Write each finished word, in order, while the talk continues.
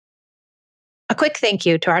quick thank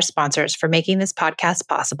you to our sponsors for making this podcast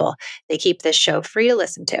possible. They keep this show free to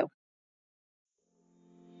listen to.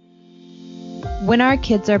 When our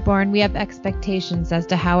kids are born, we have expectations as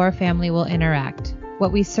to how our family will interact.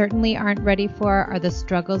 What we certainly aren't ready for are the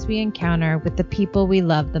struggles we encounter with the people we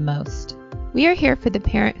love the most. We are here for the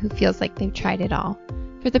parent who feels like they've tried it all,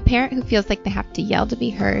 for the parent who feels like they have to yell to be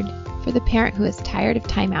heard, for the parent who is tired of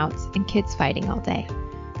timeouts and kids fighting all day.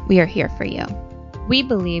 We are here for you. We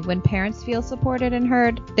believe when parents feel supported and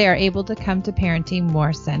heard, they are able to come to parenting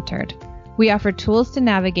more centered. We offer tools to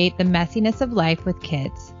navigate the messiness of life with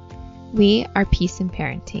kids. We are Peace in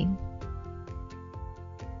Parenting.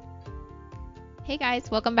 Hey guys,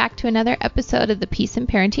 welcome back to another episode of the Peace in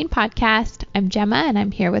Parenting podcast. I'm Gemma and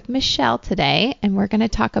I'm here with Michelle today, and we're going to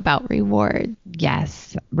talk about reward.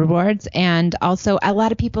 Yes, rewards. And also a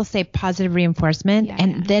lot of people say positive reinforcement. Yeah.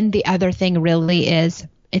 And then the other thing really is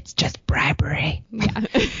it's just bribery. Yeah.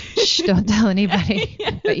 Shh, don't tell anybody.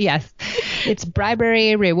 But yes, it's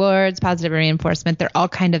bribery, rewards, positive reinforcement. They're all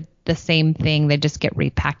kind of the same thing. They just get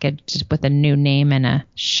repackaged with a new name and a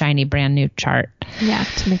shiny brand new chart. Yeah,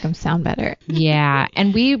 to make them sound better. Yeah.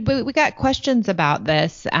 And we got questions about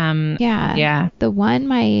this. Yeah. The one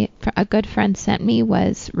a good friend sent me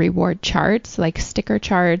was reward charts, like sticker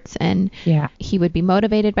charts, and he would be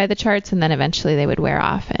motivated by the charts, and then eventually they would wear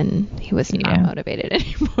off and he was not motivated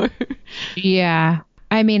anymore. Yeah.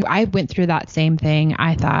 I mean, I went through that same thing.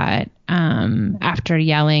 I thought after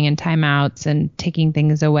yelling and timeouts and taking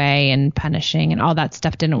things away and punishing and all that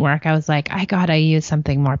stuff didn't work, I was like, I got to use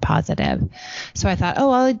something more positive. So I thought,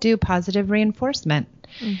 I'll do positive reinforcement.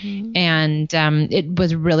 Mm-hmm. And it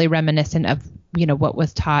was really reminiscent of, what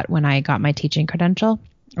was taught when I got my teaching credential.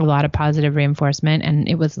 A lot of positive reinforcement, and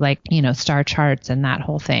it was like, star charts and that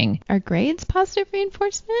whole thing. Are grades positive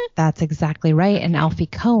reinforcement? That's exactly right. Okay. And Alfie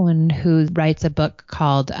Cohen, who writes a book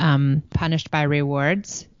called Punished by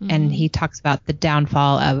Rewards, and he talks about the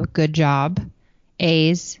downfall of good job,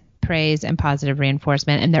 A's, praise, and positive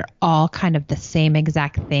reinforcement. And they're all kind of the same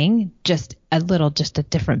exact thing, just a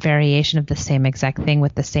different variation of the same exact thing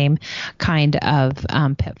with the same kind of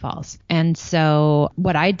pitfalls. And so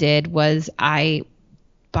what I did was I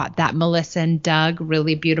bought that Melissa and Doug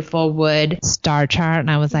really beautiful wood star chart. And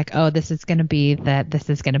I was like, this is going to be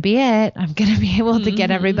it. I'm going to be able to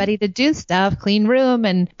get everybody to do stuff, clean room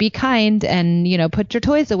and be kind and, put your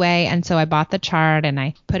toys away. And so I bought the chart and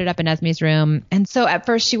I put it up in Esme's room. And so at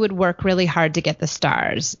first she would work really hard to get the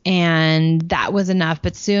stars, and that was enough.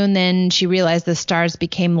 But soon then she realized the stars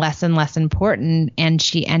became less and less important, and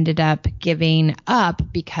she ended up giving up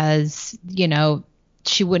because,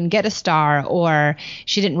 she wouldn't get a star, or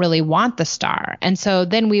she didn't really want the star. And so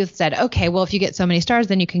then we said, okay, well, if you get so many stars,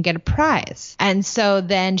 then you can get a prize. And so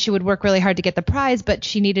then she would work really hard to get the prize, but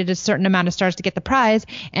she needed a certain amount of stars to get the prize.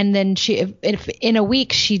 And then if in a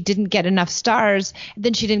week she didn't get enough stars,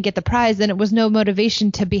 then she didn't get the prize, then it was no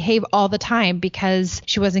motivation to behave all the time because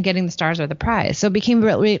she wasn't getting the stars or the prize. So it became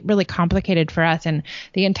really, really complicated for us. And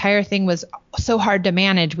the entire thing was so hard to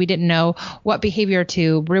manage. We didn't know what behavior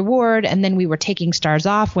to reward. And then we were taking stars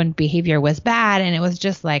off when behavior was bad. And it was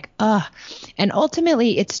just like, and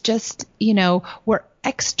ultimately it's just, we're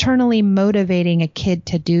externally motivating a kid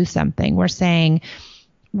to do something. We're saying,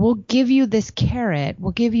 we'll give you this carrot,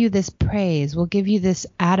 we'll give you this praise, we'll give you this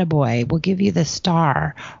attaboy, we'll give you this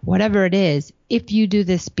star, whatever it is, if you do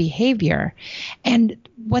this behavior. And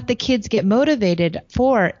what the kids get motivated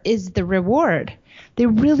for is the reward. They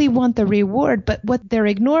really want the reward, but what they're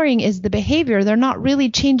ignoring is the behavior. They're not really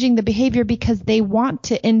changing the behavior because they want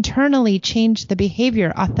to internally change the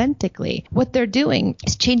behavior authentically. What they're doing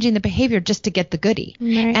is changing the behavior just to get the goodie.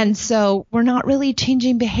 Right. And so we're not really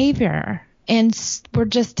changing behavior. And we're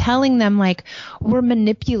just telling them, like, we're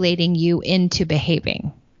manipulating you into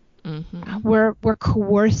behaving. Mm-hmm. We're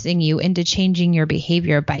coercing you into changing your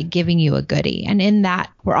behavior by giving you a goodie. And in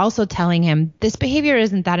that, we're also telling him this behavior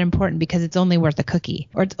isn't that important because it's only worth a cookie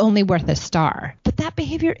or it's only worth a star. But that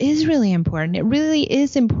behavior is really important. It really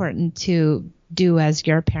is important to do as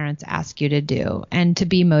your parents ask you to do and to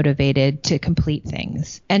be motivated to complete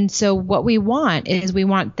things. And so what we want is we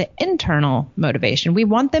want the internal motivation. We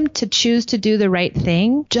want them to choose to do the right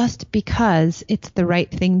thing just because it's the right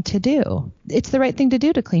thing to do. It's the right thing to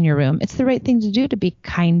do to clean your room. It's the right thing to do to be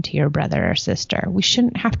kind to your brother or sister. We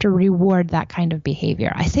shouldn't have to reward that kind of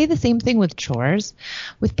behavior. I say the same thing with chores.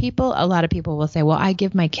 With people, a lot of people will say, well, I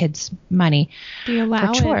give my kids money the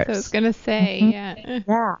allowance, for chores. I was going to say,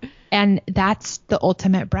 Yeah. And that's the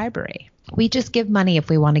ultimate bribery. We just give money if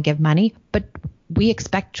we want to give money, but we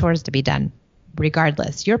expect chores to be done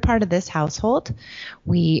regardless. You're part of this household.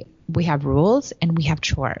 We have rules and we have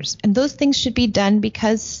chores. And those things should be done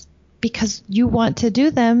because because you want to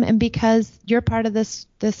do them and because you're part of this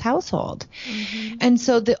household. Mm-hmm. And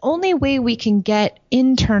so the only way we can get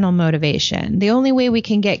internal motivation, the only way we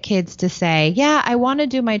can get kids to say, yeah, I want to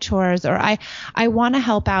do my chores, or I want to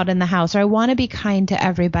help out in the house, or I want to be kind to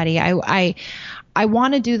everybody, I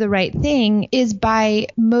want to do the right thing, is by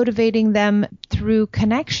motivating them through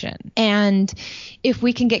connection. And if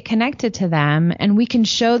we can get connected to them and we can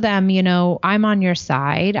show them, you know, I'm on your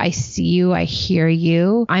side, I see you, I hear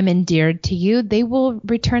you, I'm endeared to you, they will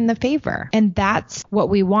return the favor. And that's what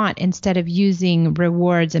we want, instead of using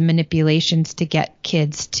rewards and manipulations to get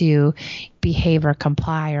kids to behave or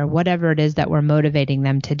comply or whatever it is that we're motivating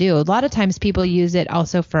them to do. A lot of times people use it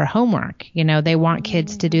also for homework. You know, they want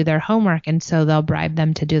kids to do their homework, and so they'll bribe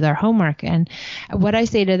them to do their homework. And what I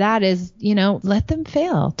say to that is, you know, let them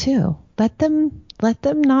fail too. Let them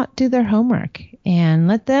not do their homework and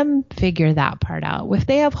let them figure that part out. If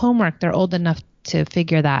they have homework, they're old enough to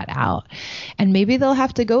figure that out. And maybe they'll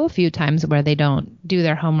have to go a few times where they don't do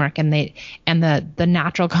their homework, and the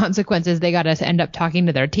natural consequences, they got to end up talking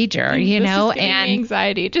to their teacher, you know, and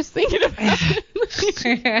anxiety just thinking about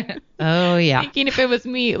it. Oh yeah. Thinking if it was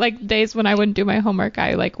me, like days when I wouldn't do my homework,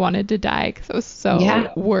 I like wanted to die because I was so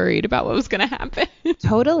worried about what was going to happen.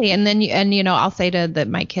 Totally. And then you know, I'll say to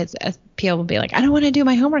my kids, Pia will be like, I don't want to do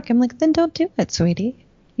my homework. I'm like, then don't do it, sweetie.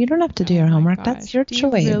 You don't have to do your homework. Gosh. That's your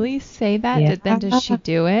choice. You really say that? Yeah. Then does she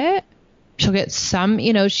do it? She'll get some,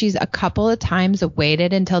 you know, she's a couple of times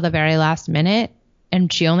waited until the very last minute,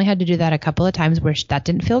 and she only had to do that a couple of times where that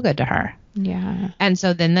didn't feel good to her. Yeah. And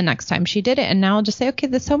so then the next time she did it, and now I'll just say, okay,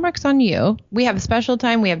 this homework's on you. We have a special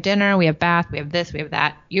time. We have dinner. We have bath. We have this. We have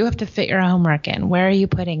that. You have to fit your homework in. Where are you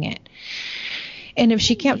putting it? And if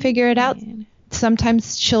she can't figure it out,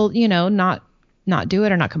 sometimes she'll, you know, not do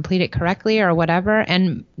it or not complete it correctly or whatever.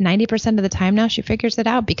 And 90% of the time now she figures it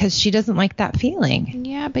out because she doesn't like that feeling.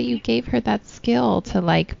 Yeah, but you gave her that skill to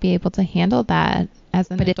like be able to handle that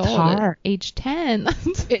as an adult. But it's hard. At age 10.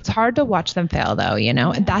 It's hard to watch them fail though, you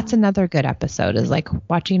know. And that's another good episode, is like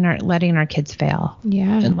letting our kids fail.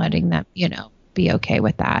 Yeah. And letting them, you know, be okay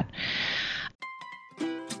with that.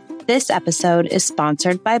 This episode is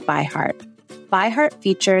sponsored by ByHeart. ByHeart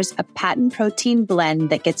features a patent protein blend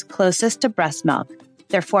that gets closest to breast milk.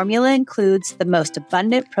 Their formula includes the most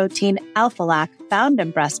abundant protein, Alpha-Lac, found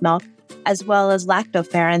in breast milk, as well as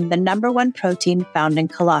lactoferrin, the #1 protein found in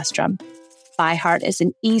colostrum. ByHeart is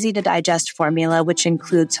an easy-to-digest formula which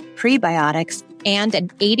includes prebiotics and an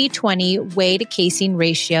 80-20 whey to casein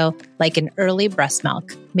ratio like in early breast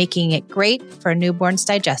milk, making it great for a newborn's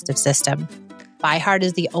digestive system. ByHeart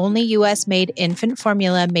is the only U.S.-made infant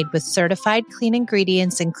formula made with certified clean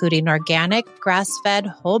ingredients, including organic, grass-fed,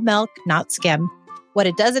 whole milk, not skim. What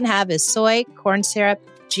it doesn't have is soy, corn syrup,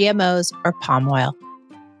 GMOs, or palm oil.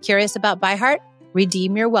 Curious about ByHeart?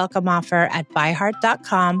 Redeem your welcome offer at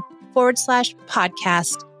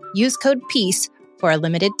byheart.com/podcast. Use code PEACE for a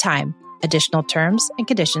limited time. Additional terms and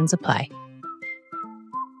conditions apply.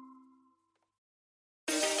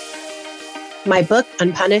 My book,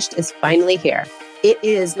 Unpunished, is finally here. It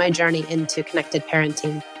is my journey into connected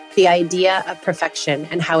parenting, the idea of perfection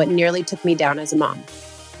and how it nearly took me down as a mom.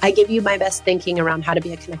 I give you my best thinking around how to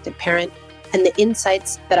be a connected parent and the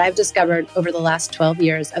insights that I've discovered over the last 12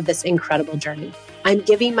 years of this incredible journey. I'm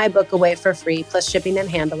giving my book away for free, plus shipping and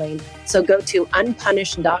handling. So go to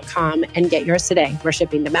unpunished.com and get yours today. We're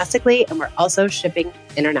shipping domestically and we're also shipping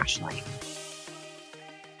internationally.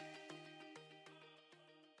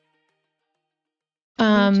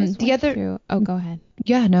 Go ahead.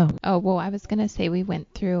 Yeah, no. Oh, well, I was going to say we went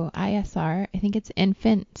through ISR. I think it's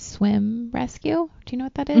Infant Swim Rescue. Do you know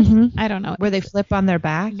what that is? Mm-hmm. I don't know. Where they flip on their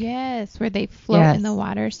back? Yes, where they float in the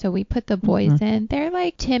water. So we put the boys in. They're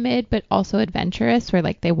like timid, but also adventurous, where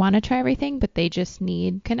like they want to try everything, but they just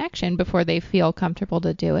need connection before they feel comfortable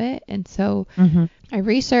to do it. And so I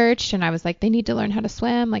researched and I was like, they need to learn how to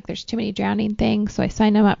swim. Like there's too many drowning things. So I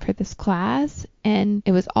signed them up for this class, and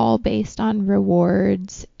it was all based on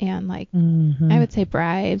rewards and like, I would say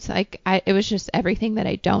bribes. Like it was just everything that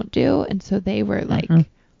I don't do. And so they were like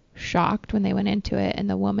shocked when they went into it, and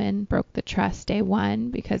the woman broke the trust day one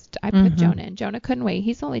because I put Jonah in. Jonah couldn't wait.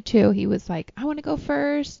 He's only 2. He was like, I want to go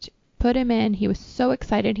first. Put him in. He was so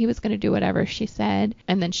excited. He was going to do whatever she said.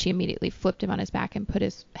 And then she immediately flipped him on his back and put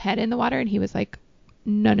his head in the water. And he was like,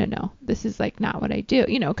 no, this is like not what I do,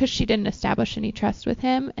 you know, because she didn't establish any trust with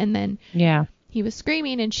him. And then he was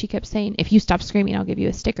screaming, and she kept saying, if you stop screaming, I'll give you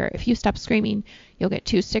a sticker. If you stop screaming, you'll get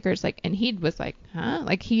 2 stickers. Like, and he was like, huh?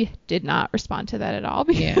 Like he did not respond to that at all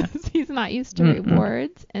because he's not used to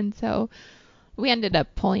rewards. And so we ended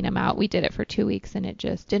up pulling them out. We did it for 2 weeks and it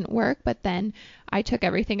just didn't work. But then I took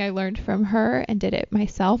everything I learned from her and did it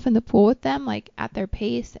myself in the pool with them, like at their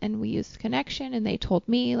pace. And we used Connection, and they told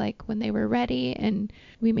me like when they were ready, and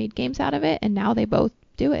we made games out of it. And now they both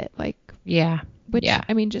do it. Like, yeah. Which,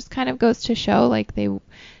 I mean, just kind of goes to show, like, they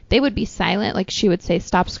would be silent. Like, she would say,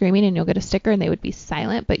 stop screaming and you'll get a sticker, and they would be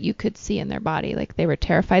silent, but you could see in their body, like, they were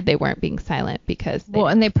terrified. They weren't being silent because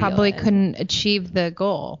and they probably couldn't achieve the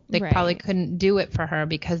goal. They probably couldn't do it for her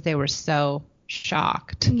because they were so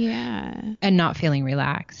shocked. Yeah. And not feeling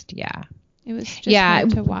relaxed. Yeah. It was just hard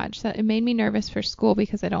to watch. That it made me nervous for school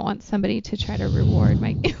because I don't want somebody to try to reward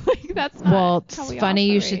my like that's not well, it's how we funny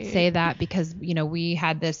operate. You should say that because we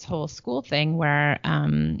had this whole school thing where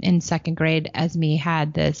in second grade Esme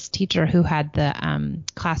had this teacher who had the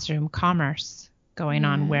classroom commerce going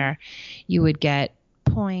on where you would get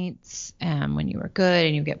points when you were good,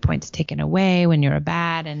 and you get points taken away when you were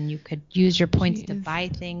bad, and you could use your points to buy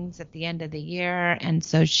things at the end of the year. And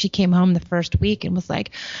so she came home the first week and was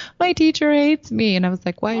like, my teacher hates me. And I was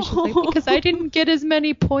like, why? She's like, because I didn't get as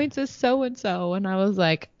many points as so and so. And I was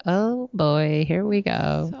like, oh boy, here we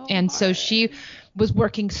go. So she was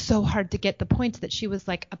working so hard to get the points that she was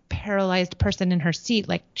like a paralyzed person in her seat.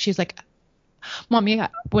 Like she's like, Mommy,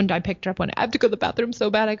 when I picked her up, I have to go to the bathroom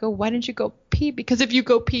so bad. I go, why didn't you go pee? Because if you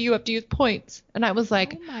go pee, you have to use points. And I was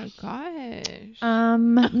like, oh my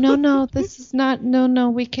gosh. No, this is not,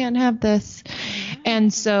 no, we can't have this. Yeah.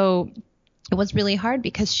 And so it was really hard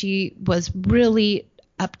because she was really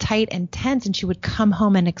uptight and tense, and she would come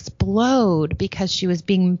home and explode because she was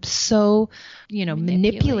being so,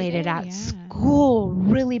 manipulated at school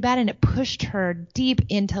really bad. And it pushed her deep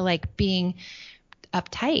into like being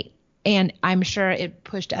uptight. And I'm sure it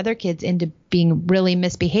pushed other kids into being really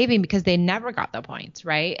misbehaving because they never got the points,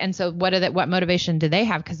 right? And so what motivation do they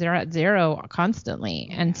have? Because they're at zero constantly.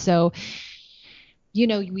 Yeah. And so,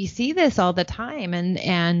 we see this all the time,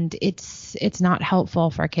 and it's not helpful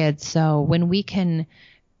for kids. So when we can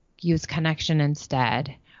use Connection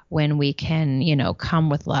instead, when we can, come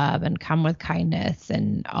with love and come with kindness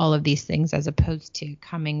and all of these things, as opposed to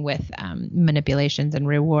coming with manipulations and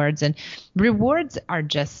rewards. And rewards are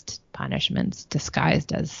just punishments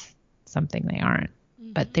disguised as something they aren't,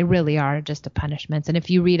 but they really are just a punishments. And if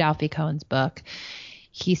you read Alfie Kohn's book,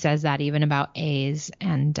 he says that even about A's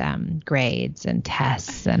and grades and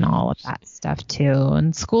tests and all of that stuff too.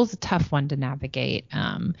 And school's a tough one to navigate.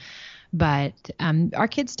 But our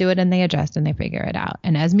kids do it, and they adjust, and they figure it out.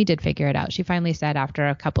 And Esme did figure it out. She finally said after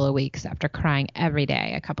a couple of weeks, after crying every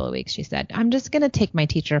day, a couple of weeks, she said, I'm just going to take my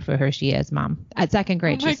teacher for who she is, Mom. At second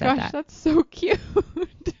grade, she said that. Oh my gosh, that's so cute.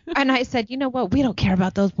 And I said, you know what? We don't care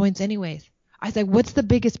about those points anyways. I was like, what's the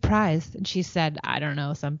biggest prize? And she said, I don't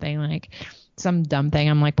know, something like some dumb thing.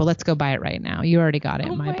 I'm like, well, let's go buy it right now. You already got it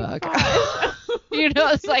in my book.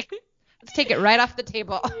 It's like, let's take it right off the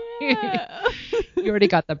table. Yeah. You already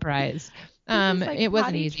got the prize. Like it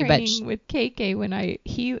wasn't easy, but with KK, when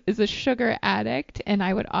he is a sugar addict, and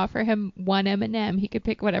I would offer him one M&M, he could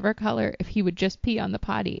pick whatever color if he would just pee on the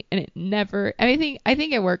potty, and it never. I think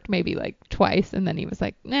it worked maybe like twice, and then he was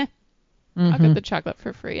like, nah. I'll get the chocolate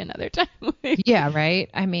for free another time. Yeah, right.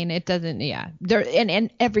 I mean, it doesn't. Yeah, and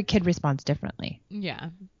every kid responds differently. Yeah.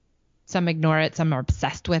 Some ignore it. Some are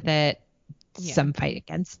obsessed with it. Yeah. Some fight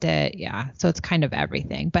against it. Yeah. So it's kind of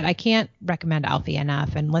everything. But I can't recommend Alfie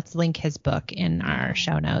enough. And let's link his book in our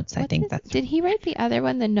show notes. Did he write the other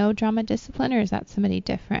one, the No Drama Discipline, or is that somebody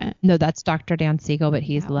different? No, that's Dr. Dan Siegel, but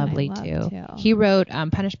he's lovely too. He wrote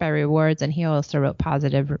Punished by Rewards, and he also wrote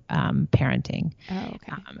Positive Parenting. Oh,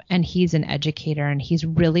 okay. And he's an educator, and he's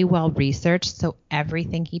really well researched. So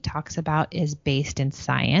everything he talks about is based in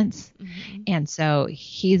science. Mm-hmm. And so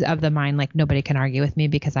he's of the mind, like, nobody can argue with me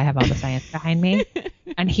because I have all the science behind me.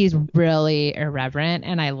 And he's really irreverent,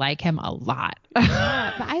 and I like him a lot.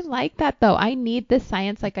 Yeah, but I like that though. I need the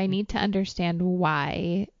science. Like, I need to understand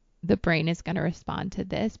why the brain is going to respond to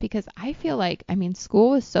this, because I feel like, school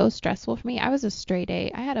was so stressful for me. I was a straight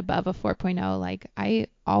A. I had above a 4.0. Like, I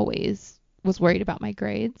always was worried about my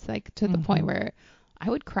grades, like to the point where I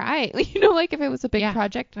would cry, like if it was a big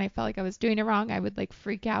project and I felt like I was doing it wrong, I would like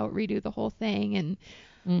freak out, redo the whole thing. And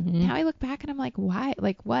now I look back and I'm like, why?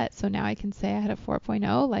 Like, what? So now I can say I had a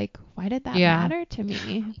 4.0. Like, why did that matter to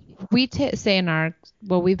me? We say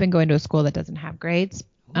we've been going to a school that doesn't have grades.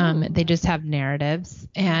 They just have narratives.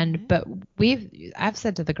 But I've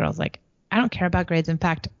said to the girls, like, I don't care about grades. In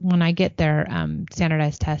fact, when I get their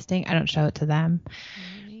standardized testing, I don't show it to them.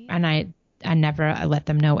 And I never let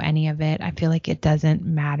them know any of it. I feel like it doesn't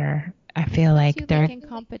matter. I feel like they're in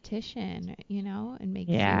competition, and make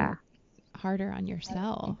you harder on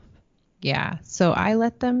yourself. Yeah. So I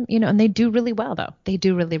let them, and they do really well though. They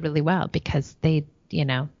do really, really well because they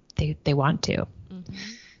want to. Mm-hmm.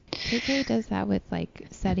 KK does that with like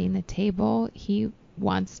setting the table. He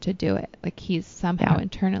wants to do it. Like he's somehow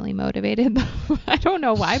internally motivated. I don't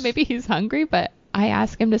know why. Maybe he's hungry, but I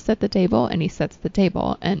ask him to set the table and he sets the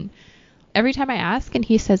table. And every time I ask and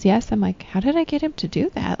he says yes, I'm like, how did I get him to do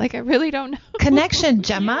that? Like, I really don't know. Connection,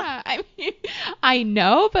 Gemma. Yeah, I mean, I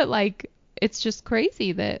know, but like, it's just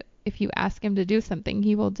crazy that if you ask him to do something,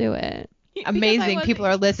 he will do it. Amazing. People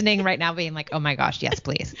are listening right now being like, oh my gosh, yes,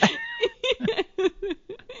 please.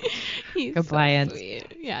 He's compliant. So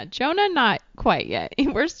sweet. Yeah, Jonah, not quite yet.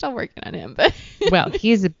 We're still working on him, but well,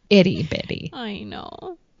 he's a itty bitty. I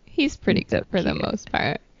know. He's pretty good for the most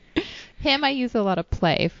part. Him, I use a lot of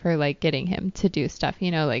play for like getting him to do stuff.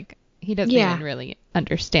 Like he doesn't even really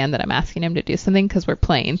understand that I'm asking him to do something because we're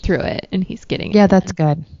playing through it and he's getting. Yeah, that's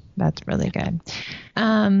good. That's really good.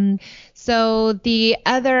 So the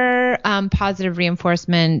other positive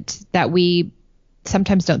reinforcement that we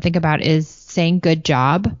sometimes don't think about is saying good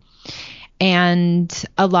job. And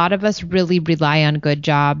a lot of us really rely on good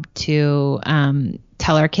job to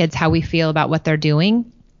tell our kids how we feel about what they're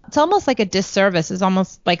doing. It's almost like a disservice. It's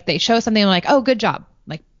almost like they show something and like, oh, good job.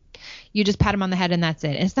 Like you just pat them on the head and that's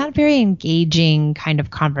it. It's not a very engaging kind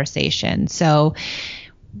of conversation. So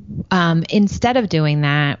instead of doing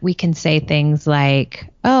that, we can say things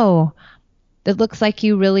like, oh, it looks like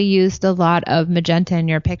you really used a lot of magenta in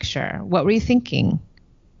your picture. What were you thinking?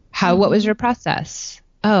 What was your process?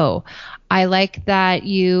 Oh, I like that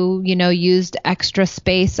you used extra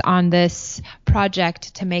space on this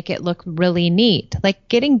project to make it look really neat. Like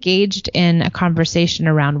get engaged in a conversation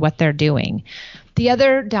around what they're doing. The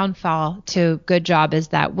other downfall to good job is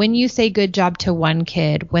that when you say good job to one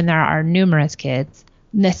kid, when there are numerous kids,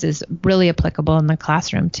 and this is really applicable in the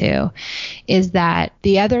classroom too, is that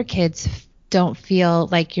the other kids don't feel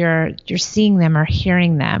like you're seeing them or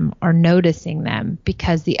hearing them or noticing them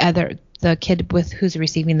because the kid who's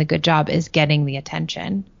receiving the good job is getting the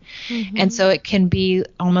attention. Mm-hmm. And so it can be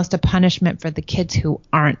almost a punishment for the kids who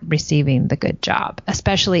aren't receiving the good job,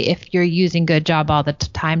 especially if you're using good job all the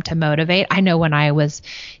time to motivate. I know when I was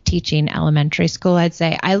teaching elementary school, I'd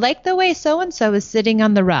say, I like the way so-and-so is sitting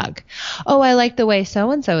on the rug. Oh, I like the way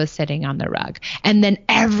so-and-so is sitting on the rug. And then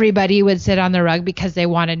everybody would sit on the rug because they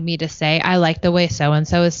wanted me to say, I like the way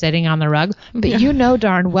so-and-so is sitting on the rug. But you know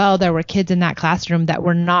darn well there were kids in that classroom that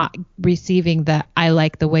were not receiving the I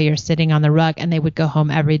like the way you're sitting on the rug. And they would go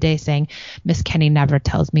home every day saying, Miss Kenny never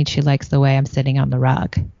tells me she likes the way I'm sitting on the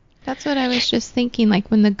rug. That's what I was just thinking. Like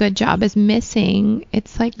when the good job is missing,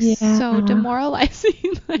 it's like so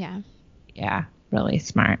demoralizing. Yeah, really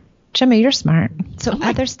smart. Gemma, you're smart. So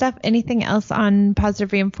other stuff, anything else on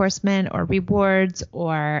positive reinforcement or rewards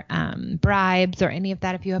or bribes or any of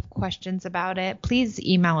that, if you have questions about it, please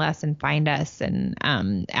email us and find us and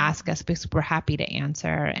ask us because we're happy to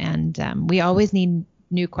answer. And we always need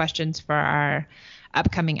new questions for our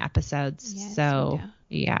upcoming episodes. Yes, so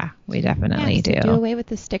we definitely do. Do away with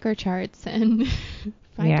the sticker charts and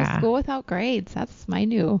find a school without grades. That's my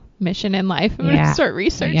new mission in life. I'm going to start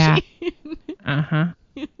researching. Yeah.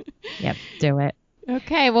 Yep, do it.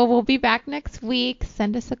 Okay, well, we'll be back next week.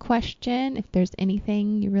 Send us a question if there's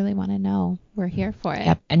anything you really want to know. We're here for it.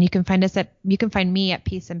 Yep, and you can find me at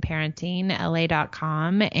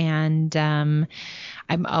peaceandparentingla.com, and I'm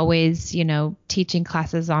always, teaching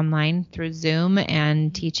classes online through Zoom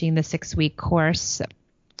and teaching the 6-week course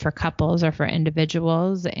for couples or for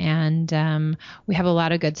individuals. And we have a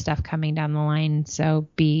lot of good stuff coming down the line. So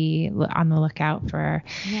be on the lookout for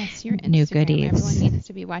your new goodies. Everyone needs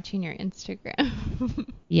to be watching your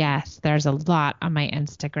Instagram. Yes, there's a lot on my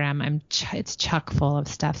Instagram. It's chock full of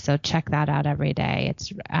stuff. So check that out every day.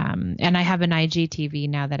 It's and I have an IGTV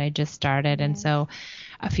now that I just started. Yes. And so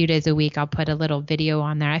a few days a week, I'll put a little video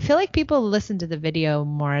on there. I feel like people listen to the video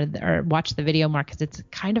more or watch the video more because it's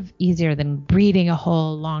kind of easier than reading a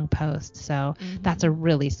whole long post. So that's a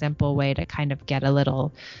really simple way to kind of get a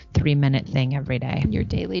little 3-minute thing every day. Your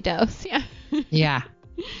daily dose. Yeah. Yeah.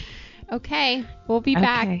 Okay. We'll be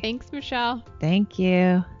back. Thanks, Michelle. Thank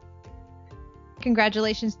you.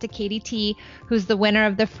 Congratulations to Katie T, who's the winner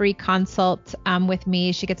of the free consult with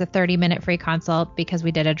me. She gets a 30-minute free consult because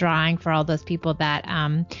we did a drawing for all those people that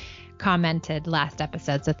commented last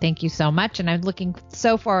episode. So thank you so much. And I'm looking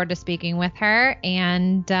so forward to speaking with her.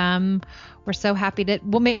 And we're so happy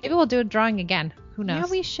maybe we'll do a drawing again. Who knows? Yeah,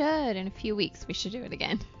 we should. In a few weeks, we should do it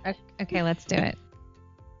again. Okay, let's do it.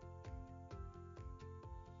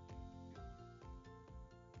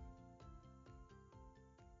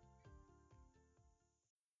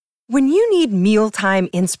 When you need mealtime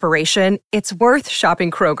inspiration, it's worth shopping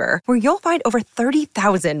Kroger, where you'll find over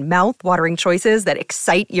 30,000 mouth-watering choices that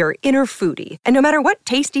excite your inner foodie. And no matter what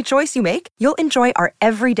tasty choice you make, you'll enjoy our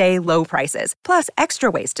everyday low prices, plus extra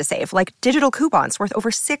ways to save, like digital coupons worth over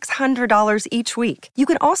 $600 each week. You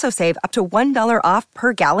can also save up to $1 off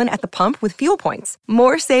per gallon at the pump with fuel points.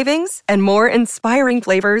 More savings and more inspiring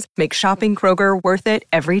flavors make shopping Kroger worth it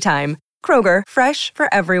every time. Kroger, fresh for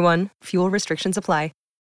everyone. Fuel restrictions apply.